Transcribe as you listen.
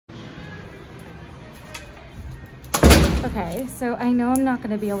Okay, so I know I'm not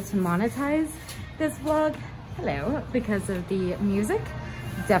gonna be able to monetize this vlog, hello, because of the music.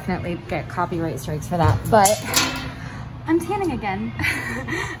 Definitely get copyright strikes for that, but I'm tanning again.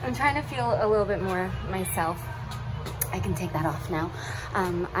 I'm trying to feel a little bit more myself. I can take that off now.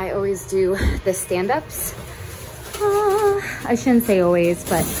 I always do the stand-ups. I shouldn't say always,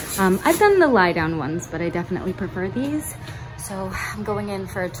 but I've done the lie down ones, but I definitely prefer these. So I'm going in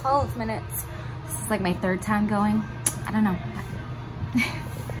for 12 minutes. This is like my third time going. I don't know.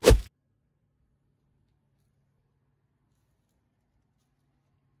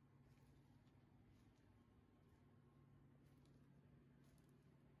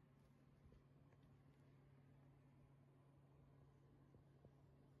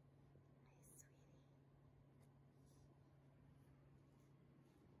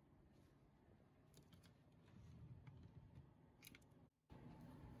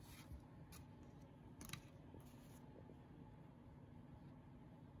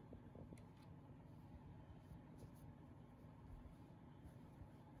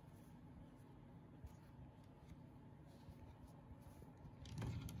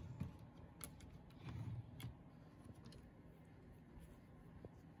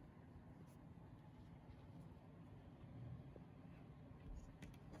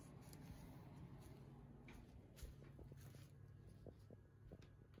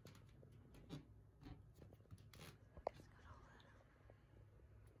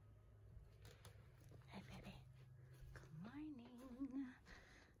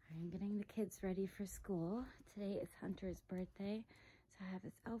 I'm getting the kids ready for school. Today is Hunter's birthday, so I have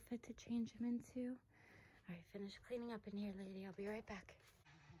his outfit to change him into. All right, finish cleaning up in here, lady. I'll be right back.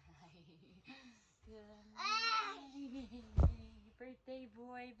 Birthday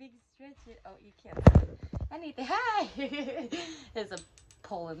boy, big stretch it. Oh, you can't. Anything. Hi. There's a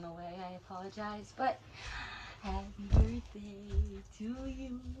pole in the way. I apologize, but happy birthday to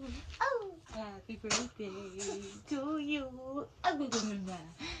you. Oh, happy birthday to you. Oh, happy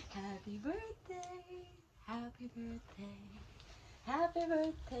birthday, happy birthday, happy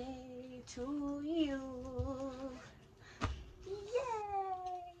birthday to you.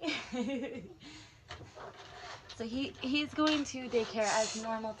 Yay! So he's going to daycare as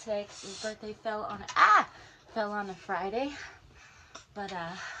normal today. His birthday fell on a Friday. But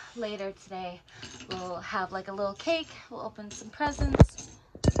later today we'll have like a little cake. We'll open some presents.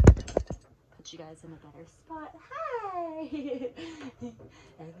 Put you guys in a better spot. Hi!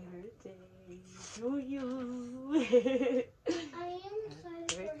 Happy birthday to you. I am excited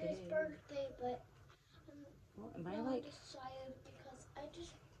for his birthday, but I'm not excited because I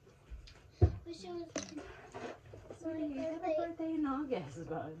just wish it was my You have a birthday in August,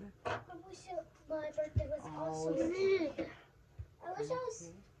 bud. I wish my birthday was also big. I wish I was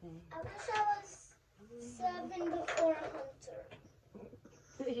 7 before Hunter.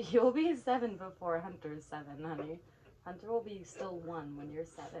 You'll be 7 before Hunter's 7, honey. Hunter will be still 1 when you're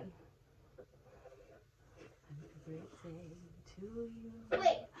 7. Happy birthday to you.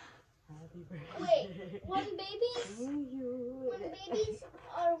 Wait. Happy birthday. Wait. When babies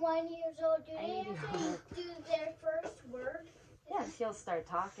are 1 year old, do they actually do their first word? Yes, he'll start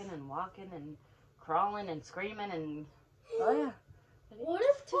talking and walking and crawling and screaming and oh yeah. What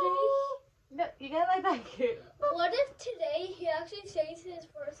if today? No, you got like that cute. What if today he actually says his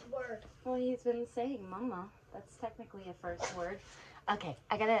first word? Well, he's been saying mama. That's technically a first word. Okay,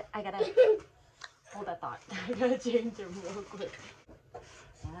 I gotta hold that thought. I gotta change him real quick.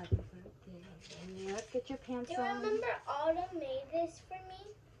 Happy birthday. Let's get your pants Do you on. remember Autumn made this for me?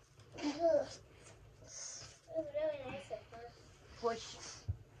 It was really nice of her. Push.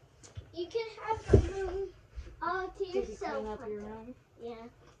 You can have your room all to Did you yourself. clean up your room? Yeah.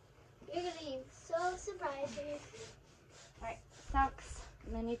 You're gonna be so surprised. Alright, socks.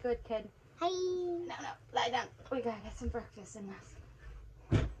 And then you good, kid. Hi. No, lie down. We gotta get some breakfast in this.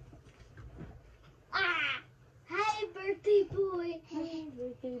 Ah! Hi, birthday boy. Hey,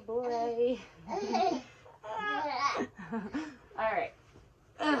 birthday boy. Alright.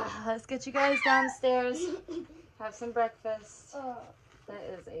 Let's get you guys downstairs. Have some breakfast. That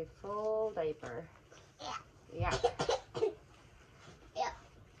is a full diaper. Yeah.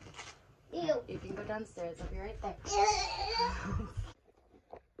 Ew. You can go downstairs. I'll be right there.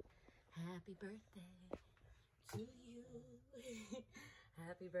 Happy birthday to you.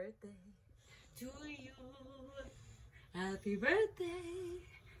 Happy birthday to you. Happy birthday,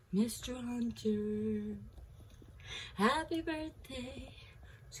 Mr. Hunter. Happy birthday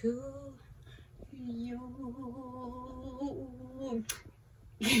to you.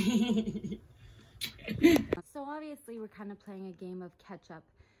 So obviously we're kind of playing a game of catch up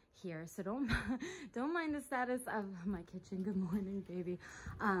here, so don't mind the status of my kitchen. Good morning, baby.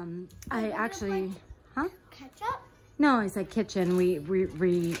 I actually, huh? Ketchup? No, I said kitchen. We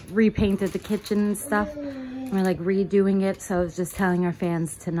repainted the kitchen and stuff. We're like redoing it, so I was just telling our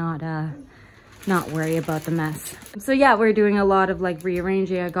fans to not worry about the mess. So yeah, we're doing a lot of like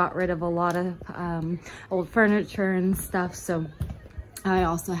rearranging. I got rid of a lot of old furniture and stuff. So I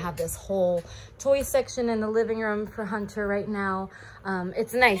also have this whole toy section in the living room for Hunter right now.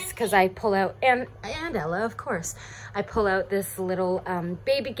 It's nice because I pull out, and Ella, of course, I pull out this little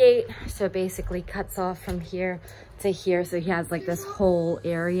baby gate. So it basically cuts off from here to here. So he has like this whole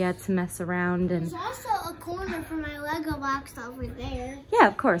area to mess around. And there's also a corner for my Lego box over there. Yeah,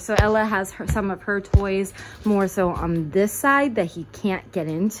 of course. So Ella has some of her toys more so on this side that he can't get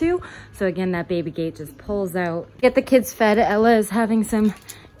into. So again, that baby gate just pulls out. Get the kids fed. Ella is having some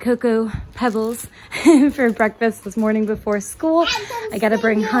Cocoa Pebbles for breakfast this morning before school. I gotta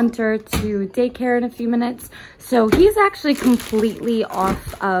bring Hunter to daycare in a few minutes. So he's actually completely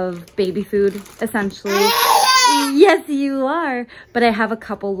off of baby food, essentially. Yes, you are. But I have a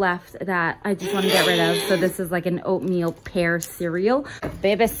couple left that I just want to get rid of. So this is like an oatmeal pear cereal.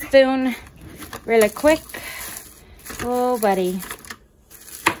 Baby spoon, really quick. Oh, buddy.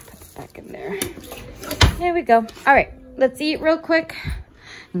 Put it back in there. There we go. All right, let's eat real quick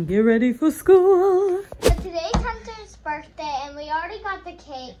and get ready for school. So today's Hunter's birthday, and we already got the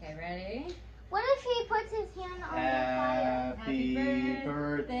cake. Okay, ready? What if he puts his hand on the fire? Happy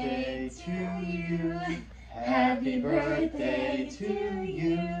birthday to you. Happy birthday to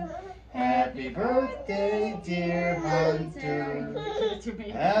you. Happy birthday, dear Hunter.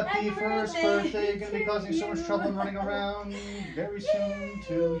 Happy first birthday. You're going to be causing so much trouble and running around very soon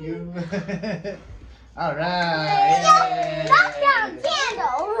to you. All right. Knock down candle.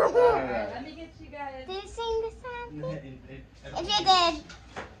 All right. Let me get you guys. Did you sing the song? If you did.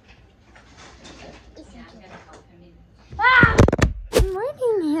 Ah! Good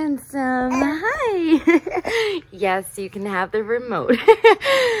morning, handsome. Hi. Yes, you can have the remote.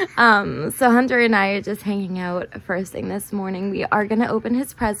 So Hunter and I are just hanging out first thing this morning. We are going to open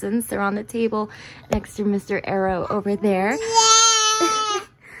his presents. They're on the table next to Mr. Arrow over there.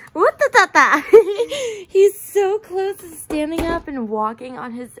 What the tata? He's so close to standing up and walking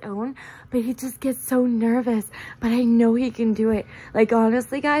on his own, but he just gets so nervous. But I know he can do it. Like,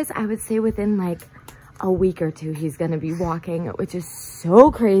 honestly, guys, I would say within like a week or two he's gonna be walking, which is so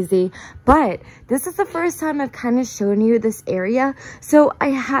crazy. But this is the first time I've kind of shown you this area, so I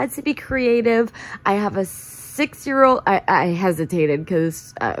had to be creative. I have a 6-year-old. I hesitated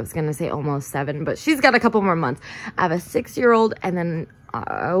because I was gonna say almost 7, but she's got a couple more months. I have a 6-year-old and then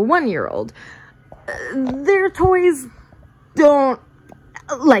a 1-year-old. Their toys don't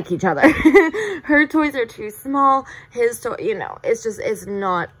like each other. Her toys are too small. His toy, you know, it's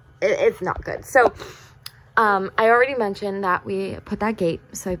not good. So I already mentioned that we put that gate,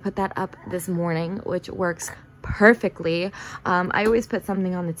 so I put that up this morning, which works perfectly. I always put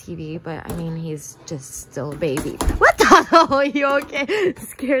something on the TV, but I mean, he's just still a baby. What the hell? Are you okay?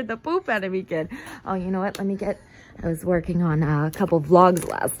 Scared the poop out of me, kid. Oh, you know what? I was working on a couple vlogs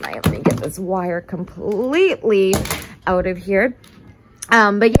last night. Let me get this wire completely out of here.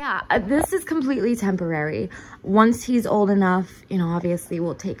 But yeah, this is completely temporary. Once he's old enough, you know, obviously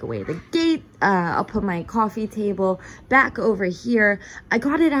we'll take away the gate. I'll put my coffee table back over here. I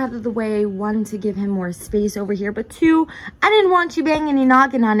got it out of the way, 1, to give him more space over here, but 2, I didn't want you banging and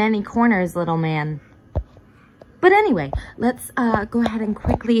knocking on any corners, little man. But anyway, let's go ahead and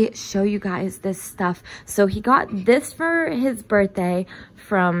quickly show you guys this stuff. So he got this for his birthday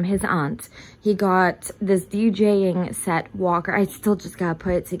from his aunt. He got this DJing set walker. I still just gotta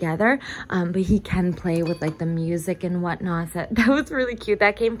put it together. But he can play with like the music and whatnot. So that was really cute.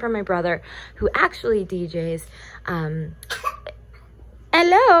 That came from my brother who actually DJs.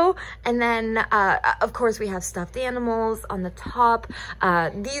 Hello. And then of course we have stuffed animals on the top.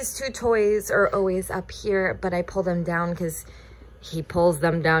 These 2 toys are always up here, but I pull them down because he pulls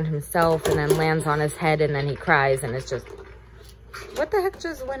them down himself and then lands on his head and then he cries, and it's just, what the heck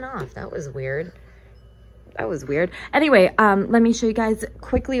just went off? That was weird. That was weird. Anyway, let me show you guys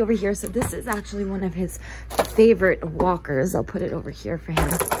quickly over here. So this is actually one of his favorite walkers. I'll put it over here for him.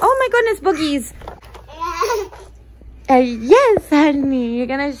 Oh my goodness, boogies. Yes, honey. You're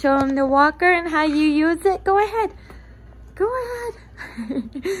gonna show him the walker and how you use it? Go ahead. Go ahead.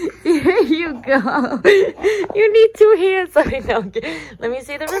 Here you go. You need 2 hands. Let me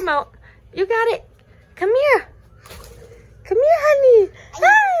see the remote. You got it. Come here. Come here, honey.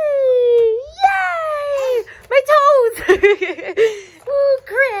 Hey! Yay! My toes! Woo,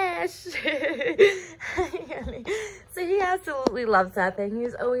 crash! So he absolutely loves that thing.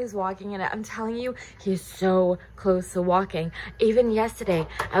 He's always walking in it. I'm telling you, he's so close to walking. Even yesterday,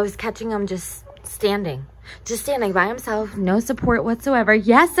 I was catching him just standing by himself, no support whatsoever.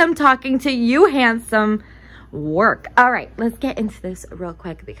 Yes, I'm talking to you, handsome. Work. All right, let's get into this real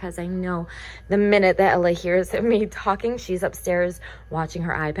quick because I know the minute that Ella hears me talking, she's upstairs watching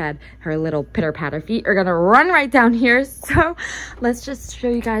her iPad. Her little pitter-patter feet are gonna run right down here. So let's just show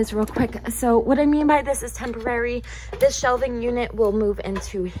you guys real quick. So what I mean by this is temporary. This shelving unit will move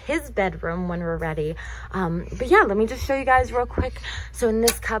into his bedroom when we're ready. But yeah, let me just show you guys real quick. So in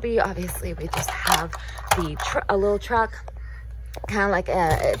this cubby, obviously we just have a little truck. Kind of like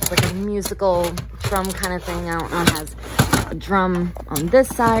it's like a musical drum kind of thing. I don't know, it has a drum on this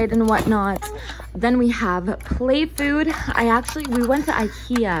side and whatnot. Then we have play food. We went to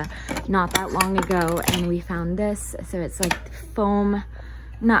IKEA not that long ago and we found this. So it's like foam,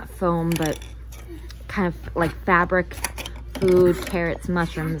 not foam, but kind of like fabric food, carrots,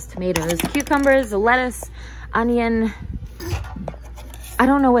 mushrooms, tomatoes, cucumbers, lettuce, onion. I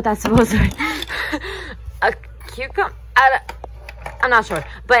don't know what that's supposed to be. A cucumber? I'm not sure,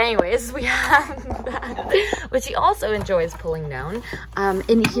 but anyways, we have that, which he also enjoys pulling down.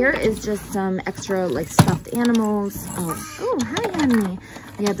 In here is just some extra like stuffed animals. Oh, hi, honey.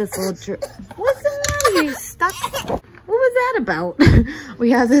 We have this little, what's the matter? You stuck? What was that about?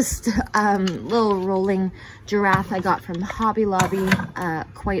 We have this little rolling giraffe I got from Hobby Lobby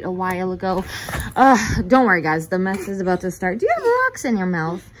quite a while ago. Don't worry, guys, the mess is about to start. Do you have rocks in your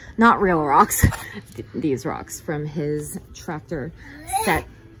mouth? Not real rocks. These rocks from his tractor set.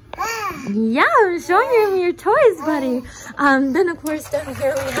 Yeah, I'm showing him your toys, buddy. Then of course down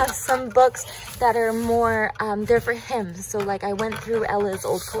here we have some books that are more, they're for him. So like I went through Ella's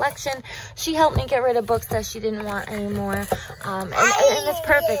old collection. She helped me get rid of books that she didn't want anymore. And it's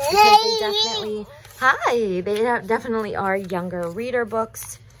perfect because they definitely are younger reader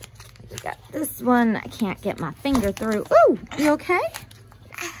books. We got this one. I can't get my finger through. Ooh, you okay?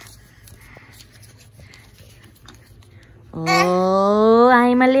 Oh,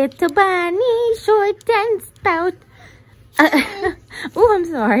 I'm a little bunny, short and stout. Oh, I'm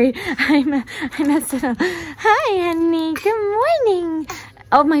sorry. I messed it up. Hi, honey. Good morning.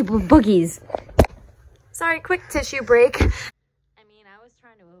 Oh, my boogies. Sorry, quick tissue break. I mean, I was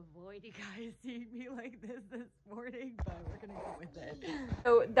trying to avoid you guys seeing me like this morning, but we're going to go with it.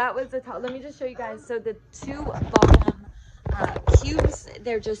 So that was the top. Let me just show you guys. So the two bottom cubes,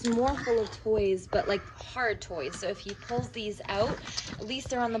 they're just more full of toys, but like hard toys. So if he pulls these out, at least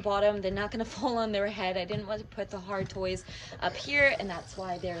they're on the bottom. They're not going to fall on their head. I didn't want to put the hard toys up here, and that's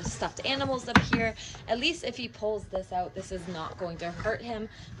why there's stuffed animals up here. At least if he pulls this out, this is not going to hurt him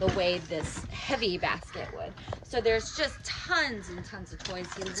the way this heavy basket would. So there's just tons and tons of toys.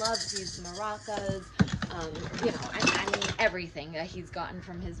 He loves these maracas, you know, I mean everything that he's gotten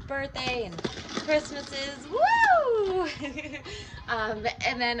from his birthday and Christmases. Woo!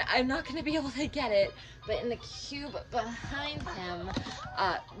 And then I'm not going to be able to get it, but in the cube behind him,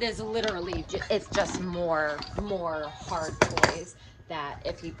 there's literally, it's just more hard toys that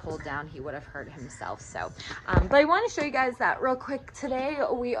if he pulled down, he would have hurt himself. So, but I want to show you guys that real quick. Today,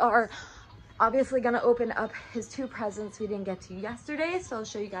 we are obviously going to open up his two presents we didn't get to yesterday, so I'll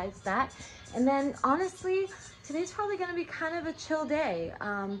show you guys that. And then, honestly, today's probably going to be kind of a chill day.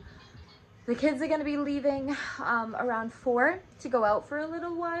 The kids are going to be leaving around 4 to go out for a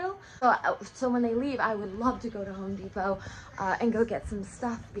little while. So when they leave, I would love to go to Home Depot and go get some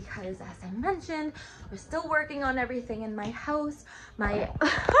stuff because, as I mentioned, we're still working on everything in my house.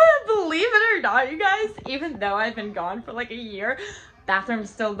 Believe it or not, you guys, even though I've been gone for like a year, bathroom's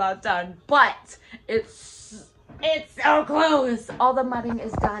still not done, but it's so close. All the mudding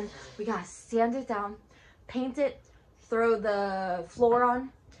is done. We got to sand it down, paint it, throw the floor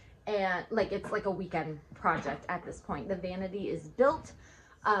on. And like it's like a weekend project at this point. The vanity is built.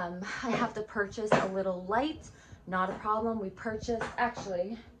 I have to purchase a little light. Not a problem. We purchased,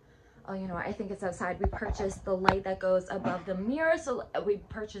 actually, oh, you know what, I think it's outside. We purchased the light that goes above the mirror. So we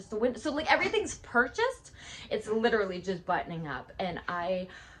purchased the window. So like everything's purchased. It's literally just buttoning up. And I'm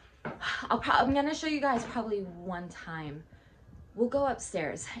gonna show you guys probably one time. We'll go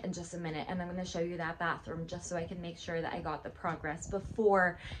upstairs in just a minute and I'm going to show you that bathroom just so I can make sure that I got the progress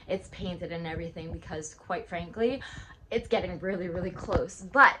before it's painted and everything, because quite frankly, it's getting really, really close.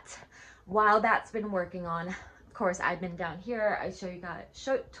 But while that's been working on, of course, I've been down here. I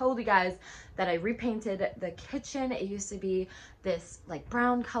told you guys that I repainted the kitchen. It used to be this like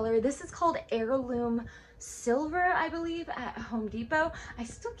brown color. This is called Heirloom Silver, I believe, at Home Depot. I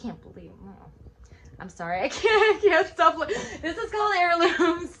still can't believe, I'm sorry, I can't stop. This is called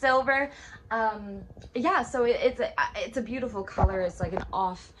heirloom silver. Yeah, so it's a beautiful color. It's like an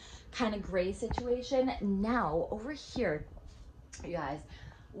off kind of gray situation. Now over here, you guys,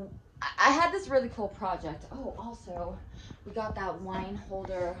 I had this really cool project. Oh, also we got that wine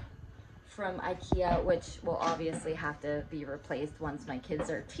holder from IKEA, which will obviously have to be replaced once my kids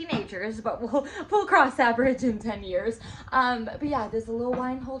are teenagers, but we'll cross that bridge in 10 years. But yeah, there's a little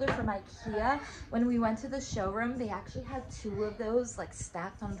wine holder from IKEA. When we went to the showroom, they actually had 2 of those like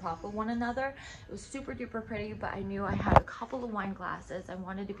stacked on top of one another. It was super duper pretty, but I knew I had a couple of wine glasses. I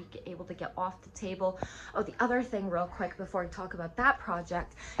wanted to be able to get off the table. Oh, the other thing real quick before I talk about that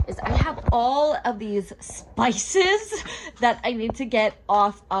project is I have all of these spices that I need to get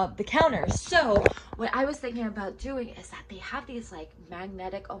off of the counter. So what I was thinking about doing is that they have these like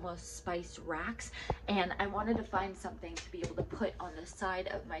magnetic almost spice racks, and I wanted to find something to be able to put on the side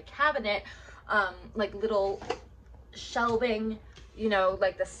of my cabinet, like little shelving, you know,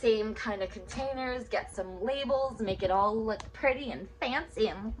 like the same kind of containers, get some labels, make it all look pretty and fancy.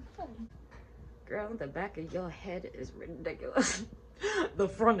 And girl, the back of your head is ridiculous. The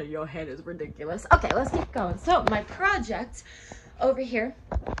front of your head is ridiculous. Okay, let's keep going. So my project over here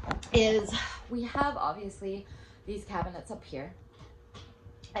is we have obviously these cabinets up here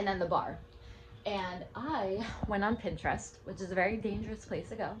and then the bar, and I went on Pinterest, which is a very dangerous place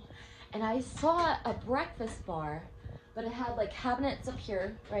to go, and I saw a breakfast bar, but it had like cabinets up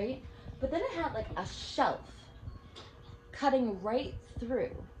here, right, but then it had like a shelf cutting right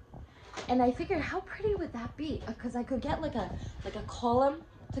through, and I figured how pretty would that be, because I could get like a column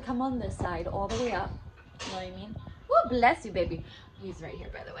to come on this side all the way up, you know what I mean? Oh, bless you, baby. He's right here,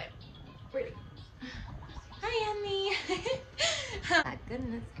 by the way. Pretty. Hi, Annie.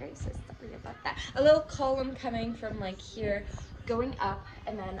 Goodness gracious, sorry about that. A little column coming from like here, going up,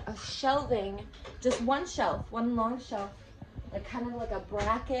 and then a shelving, just one shelf, one long shelf, like kind of like a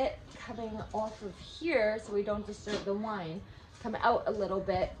bracket coming off of here so we don't disturb the wine. Come out a little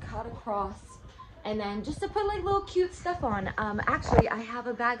bit, cut across, and then just to put like little cute stuff on. Actually, I have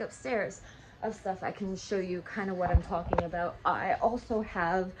a bag upstairs of stuff I can show you kind of what I'm talking about. I also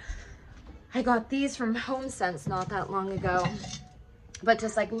have, I got these from HomeSense not that long ago, but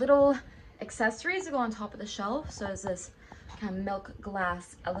just like little accessories to go on top of the shelf. So it's this kind of milk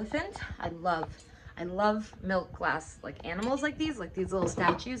glass elephant. I love milk glass like animals like these little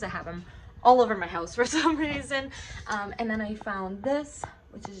statues. I have them all over my house for some reason. And then I found this,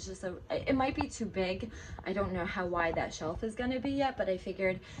 which is just it might be too big. I don't know how wide that shelf is gonna be yet, but I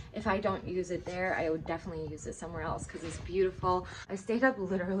figured if I don't use it there, I would definitely use it somewhere else because it's beautiful. I stayed up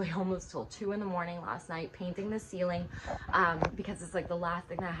literally almost till 2 in the morning last night painting the ceiling because it's like the last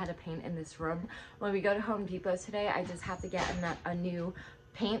thing that I had to paint in this room. When we go to Home Depot today, I just have to get a new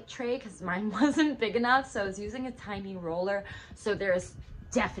paint tray because mine wasn't big enough, so I was using a tiny roller. So there's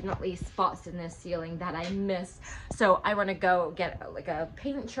definitely spots in this ceiling that I missed, so I want to go get like a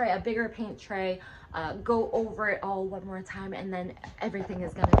paint tray, a bigger paint tray, go over it all one more time, and then everything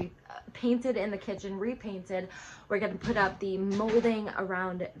is going to be painted in the kitchen, repainted. We're going to put up the molding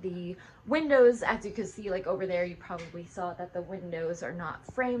around the windows. As you can see, like over there, you probably saw that the windows are not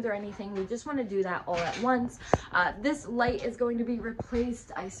framed or anything. We just want to do that all at once. This light is going to be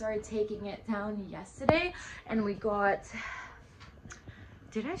replaced. I started taking it down yesterday, and we got,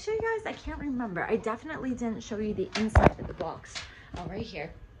 did I show you guys? I can't remember. I definitely didn't show you the inside of the box. Oh, right here.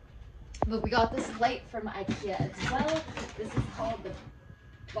 But we got this light from IKEA as well. This is called the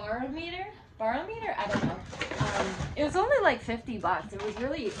barometer? I don't know. It was only like 50 bucks. It was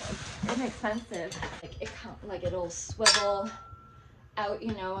really inexpensive. Like it'll swivel out,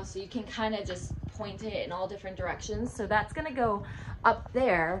 you know, so you can kind of just point it in all different directions. So that's gonna go up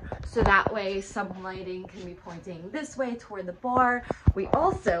there, so that way some lighting can be pointing this way toward the bar. We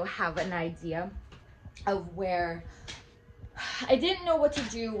also have an idea of where I didn't know what to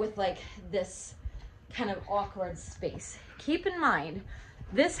do with like this kind of awkward space. Keep in mind,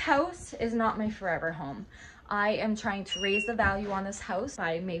 this house is not my forever home. I am trying to raise the value on this house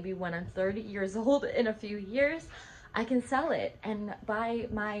by maybe when I'm 30 years old in a few years. I can sell it and buy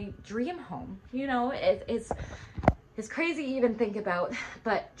my dream home. You know, it's crazy to even think about,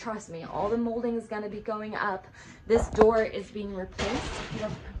 but trust me, all the molding is going to be going up. This door is being replaced.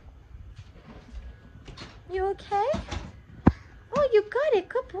 You okay? Oh, you got it.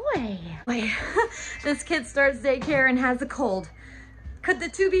 Good boy. Wait, this kid starts daycare and has a cold. Could the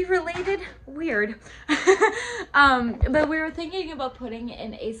two be related? Weird. But we were thinking about putting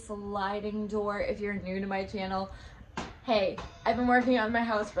in a sliding door. If you're new to my channel, Hey, I've been working on my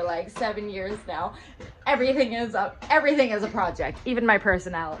house for like 7 years now. Everything is a project, even my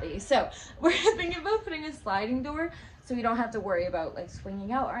personality. So we're thinking about putting a sliding door so we don't have to worry about like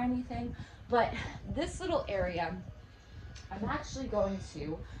swinging out or anything. But this little area, I'm actually going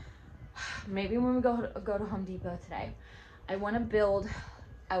to, maybe when we go to Home Depot today, I want to build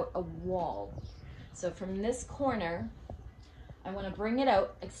out a wall. So from this corner, I want to bring it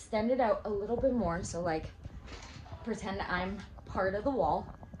out, extend it out a little bit more. So like, pretend I'm part of the wall,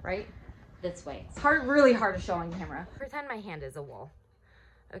 right? This way. It's really hard to show on camera. Pretend my hand is a wall,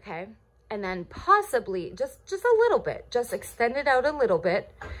 okay? And then possibly, just a little bit, just extend it out a little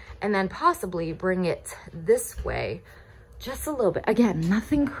bit, and then possibly bring it this way, just a little bit. Again,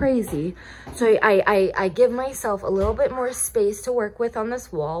 nothing crazy. So I give myself a little bit more space to work with on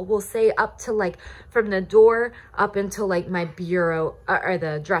this wall. We'll say up to like, from the door up until like my bureau or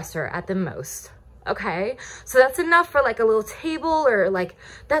the dresser at the most. Okay, so that's enough for like a little table, or like,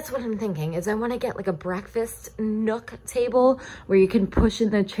 that's what I'm thinking is I want to get like a breakfast nook table where you can push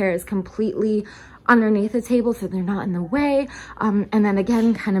in the chairs completely underneath the table so they're not in the way, and then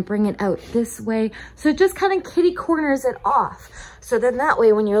again kind of bring it out this way so it just kind of kitty corners it off. So then that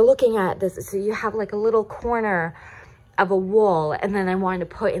way when you're looking at this, so you have like a little corner of a wall, and then I wanted to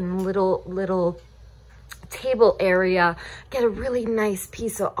put in little table area, get a really nice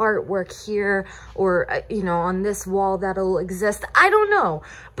piece of artwork here, or you know, on this wall that'll exist. I don't know,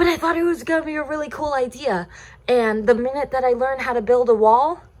 but I thought it was gonna be a really cool idea, and the minute that I learn how to build a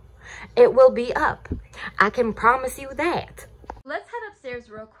wall, it will be up. I can promise you that. Let's head upstairs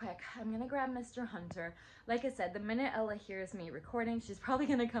real quick. I'm gonna grab Mr. Hunter. Like I said, the minute Ella hears me recording, she's probably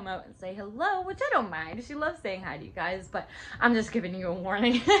gonna come out and say hello, which I don't mind. She loves saying hi to you guys, but I'm just giving you a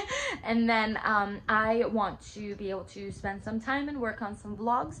warning. And then I want to be able to spend some time and work on some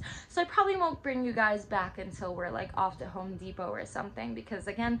vlogs. So I probably won't bring you guys back until we're like off to Home Depot or something, because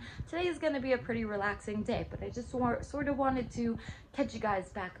again, today is gonna be a pretty relaxing day, but I just sort of wanted to catch you guys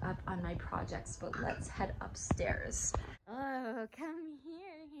back up on my projects. But let's head upstairs. Oh, come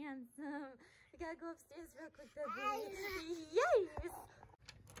here, handsome. We gotta go upstairs real quick, baby. Yes!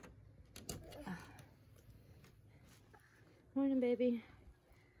 Morning, baby.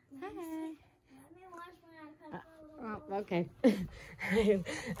 Hi. Let me wash my iPad. Oh, okay.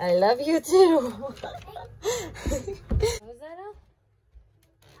 I love you too. What was that, Al?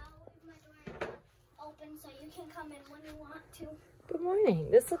 I'll leave my door open so you can come in when you want to. Good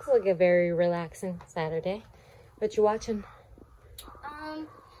morning. This looks like a very relaxing Saturday. What you watching?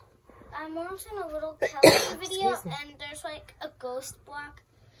 I'm watching a little Kelly video, and there's like a ghost block,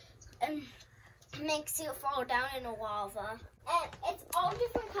 and it makes you fall down in a lava. And it's all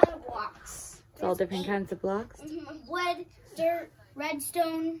different kind of blocks. It's all different kinds of blocks? Wood, dirt,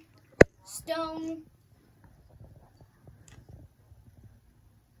 redstone, stone,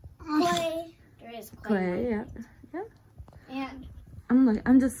 clay. There is Clay, yeah. Yeah. And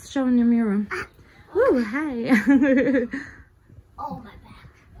I'm just showing him your room. Ooh, hi. oh, my back.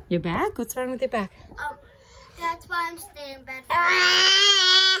 Your back? What's wrong with your back? That's why I'm staying in bed for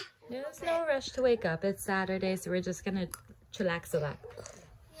There's no rush to wake up. It's Saturday, so we're just gonna chillax a lot.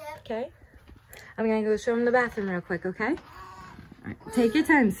 Yep. Okay? I'm gonna go show him the bathroom real quick, okay? All right, take your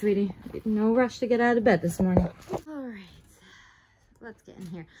time, sweetie. No rush to get out of bed this morning. All right, let's get in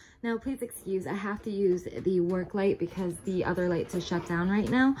here. Now, please excuse, I have to use the work light because the other lights are shut down right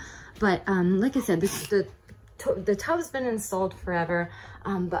now. But like I said, this is the tub's been installed forever,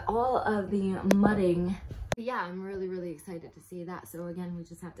 but all of the mudding, yeah, I'm really excited to see that. So again, we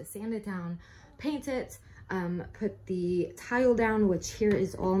just have to sand it down, paint it, put the tile down, which here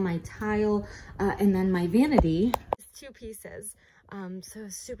is all my tile, and then my vanity is 2 pieces. So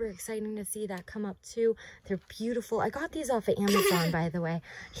super exciting to see that come up too. They're beautiful. I got these off of Amazon, by the way.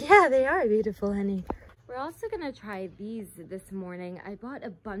 Yeah, they are beautiful, honey. We're also gonna try these this morning. I bought a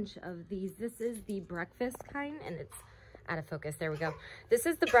bunch of these. This is the breakfast kind, and it's out of focus. There we go. This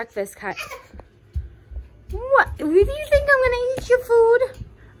is the breakfast kind. What? Do you think I'm gonna eat your food?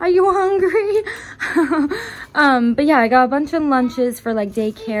 Are you hungry? But yeah, I got a bunch of lunches for like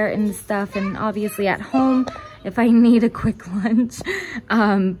daycare and stuff, and obviously at home if I need a quick lunch.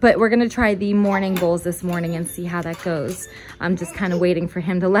 But we're gonna try the morning bowls this morning and see how that goes. I'm just kind of waiting for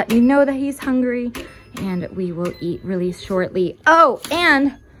him to let me know that he's hungry, and we will eat really shortly. Oh,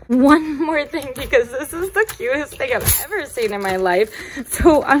 and one more thing, because this is the cutest thing I've ever seen in my life.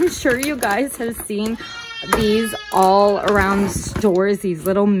 So I'm sure you guys have seen these all around stores, these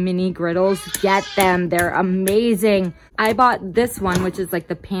little mini griddles. Get them, they're amazing. I bought this one, which is like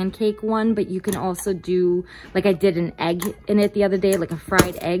the pancake one, but you can also do, like I did an egg in it the other day, like a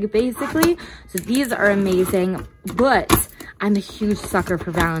fried egg basically. So these are amazing, but I'm a huge sucker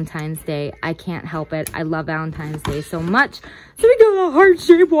for Valentine's Day. I can't help it. I love Valentine's Day so much. So we got a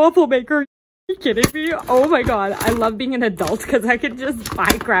heart-shaped waffle maker. Are you kidding me? Oh my God. I love being an adult because I could just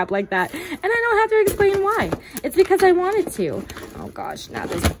buy crap like that. And I don't have to explain why. It's because I wanted to. Oh gosh, now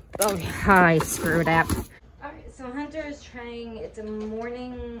this, oh, I screwed up. All right, so Hunter is trying, it's an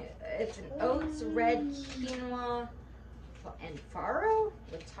oats, red quinoa, and farro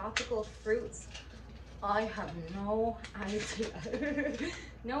with topical fruits. I have no idea.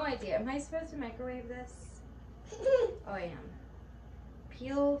 No idea. Am I supposed to microwave this? Oh, I am.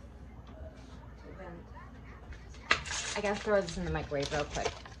 Peel. I gotta throw this in the microwave real quick.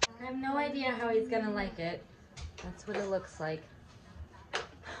 I have no idea how he's gonna like it. That's what it looks like. Can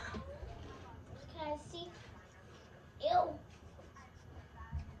I see? Ew.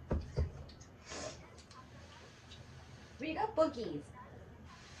 We got boogies.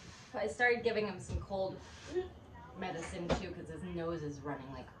 I started giving him some cold medicine too because his nose is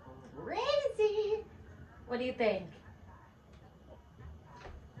running like crazy. What do you think?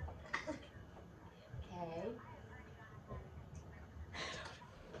 Okay.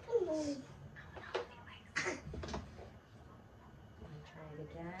 Wanna try it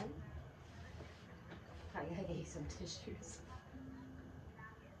again? I gotta get you some tissues.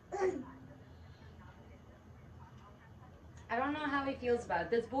 I don't know how he feels about it.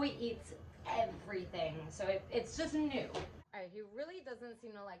 This boy eats everything, so it's just new. All right, he really doesn't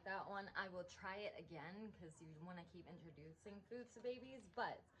seem to like that one. I will try it again because you want to keep introducing foods to babies,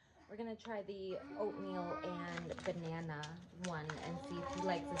 but we're gonna try the oatmeal and banana one and see if he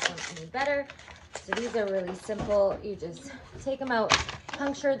likes this one any better. So these are really simple. You just take them out,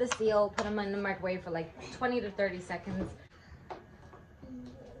 puncture the seal, put them in the microwave for like 20 to 30 seconds.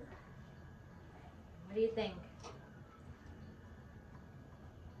 What do you think?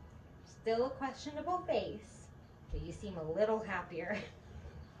 Still a questionable face, but you seem a little happier.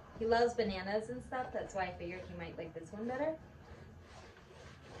 He loves bananas and stuff. That's why I figured he might like this one better.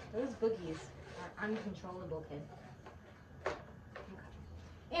 Those boogies are uncontrollable, kid. Okay.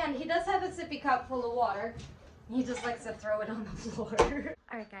 And he does have a sippy cup full of water. He just likes to throw it on the floor.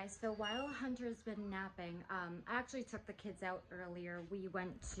 All right, guys, so while Hunter's been napping, I actually took the kids out earlier. We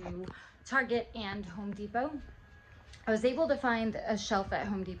went to Target and Home Depot. I was able to find a shelf at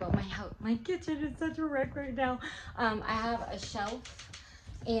Home Depot. My kitchen is such a wreck right now. I have a shelf,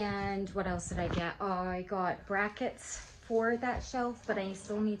 and what else did I get? Oh, I got brackets for that shelf, but I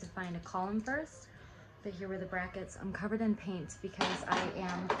still need to find a column first. But here were the brackets. I'm covered in paint because I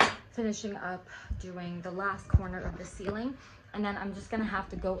am finishing up doing the last corner of the ceiling, and then I'm just gonna have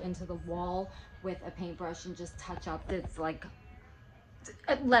to go into the wall with a paintbrush and just touch up. It's like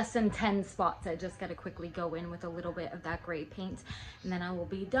less than 10 spots. I just gotta quickly go in with a little bit of that gray paint and then I will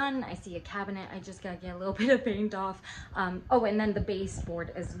be done. I see a cabinet, I just gotta get a little bit of paint off. Oh, and then the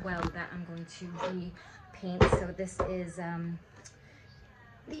baseboard as well that I'm going to repaint. So this is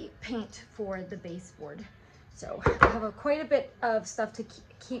the paint for the baseboard. So I have quite a bit of stuff to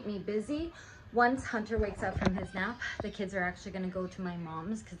keep me busy. Once Hunter wakes up from his nap, the kids are actually gonna go to my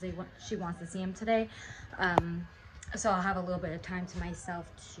mom's because she wants to see him today. So I'll have a little bit of time to myself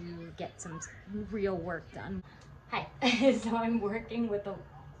to get some real work done. Hi. So I'm working with a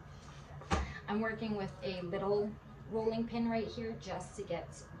little rolling pin right here just to get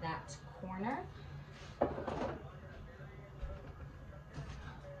that corner.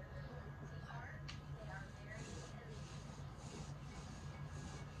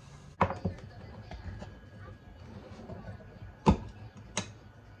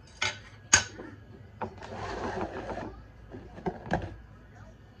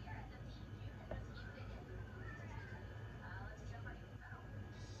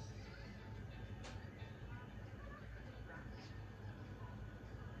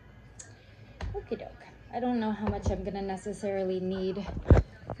 Okie doke. I don't know how much I'm gonna necessarily need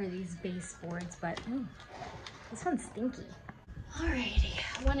for these baseboards, but this one's stinky. Alrighty,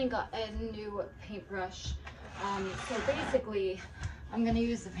 I went and got a new paintbrush. So basically, I'm gonna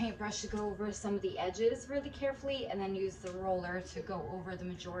use the paintbrush to go over some of the edges really carefully and then use the roller to go over the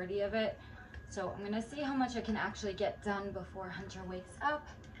majority of it. So I'm gonna see how much I can actually get done before Hunter wakes up,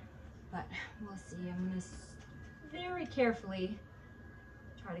 but we'll see. I'm gonna very carefully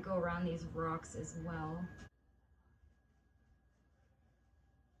try to go around these rocks as well.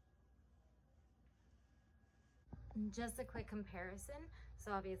 Just a quick comparison.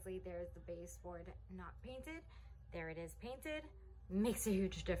 So obviously there's the baseboard not painted. There it is painted. Makes a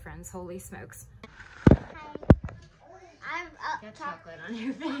huge difference. Holy smokes. I'm Got chocolate on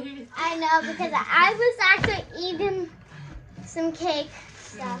your face. I know, because I was actually eating some cake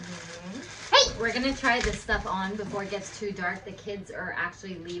stuff. Hey, we're gonna try this stuff on before it gets too dark. The kids are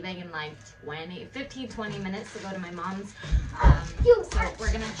actually leaving in like 15-20 minutes to go to my mom's. So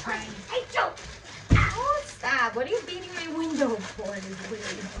we're gonna try. Hey, Joe! Oh, stop! What are you beating my window for?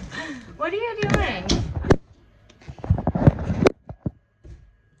 What are you doing?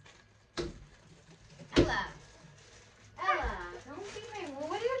 Ella, don't beat my.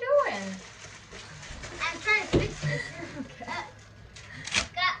 What are you doing? I'm trying to fix this. Okay.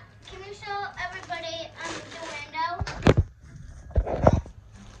 Can you show everybody the window?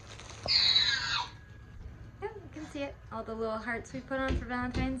 Yeah, you can see it. All the little hearts we put on for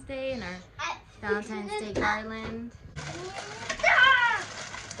Valentine's Day and our Valentine's Day garland.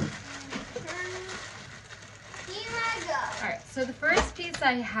 Here I go. Alright, so the first piece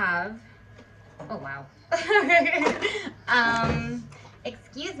I have, oh wow.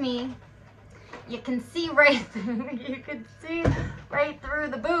 Excuse me. You can see right through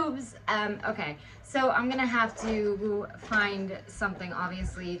the boobs. Okay, so I'm gonna have to find something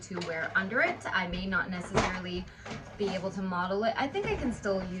obviously to wear under it. I may not necessarily be able to model it. I think I can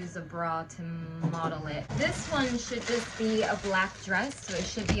still use a bra to model it. This one should just be a black dress, so I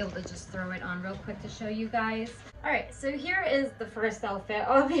should be able to just throw it on real quick to show you guys. Alright, so here is the first outfit.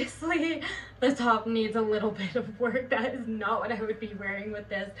 Obviously, the top needs a little bit of work. That is not what I would be wearing with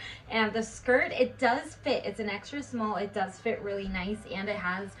this. And the skirt, it does fit. It's an extra small. It does fit really nice, and it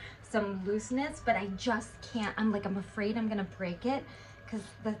has some looseness, but I just can't. I'm afraid I'm gonna break it because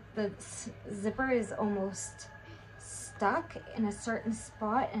the zipper is almost stuck in a certain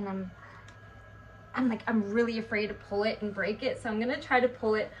spot, and I'm really afraid to pull it and break it. So I'm gonna try to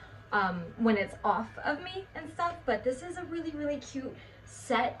pull it when it's off of me and stuff. But this is a really cute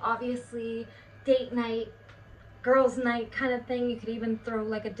set. Obviously, date night, girls night kind of thing. You could even throw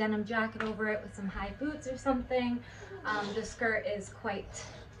like a denim jacket over it with some high boots or something. The skirt is quite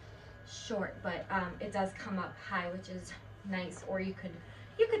short, but it does come up high, which is nice. Or you could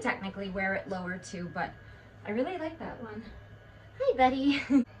technically wear it lower too, but I really like that one. Hi, Betty.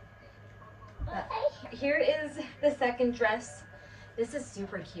 Here is the second dress. This is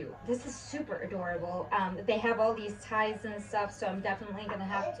super cute. This is super adorable. They have all these ties and stuff, so I'm definitely gonna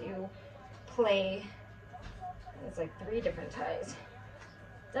have to play. It's like 3 different ties.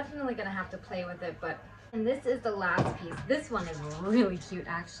 Definitely gonna have to play with it, but. And this is the last piece. This one is really cute,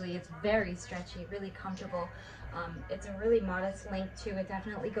 actually. It's very stretchy, really comfortable. It's a really modest length too. It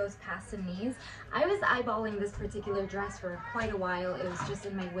definitely goes past the knees. I was eyeballing this particular dress for quite a while. It was just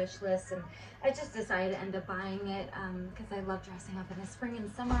in my wish list, and I just decided to end up buying it because I love dressing up in the spring and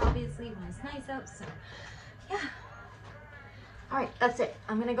summer, obviously, when it's nice out. So yeah. All right, that's it.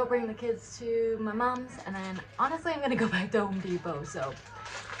 I'm gonna go bring the kids to my mom's, and then honestly, I'm gonna go back to Home Depot. So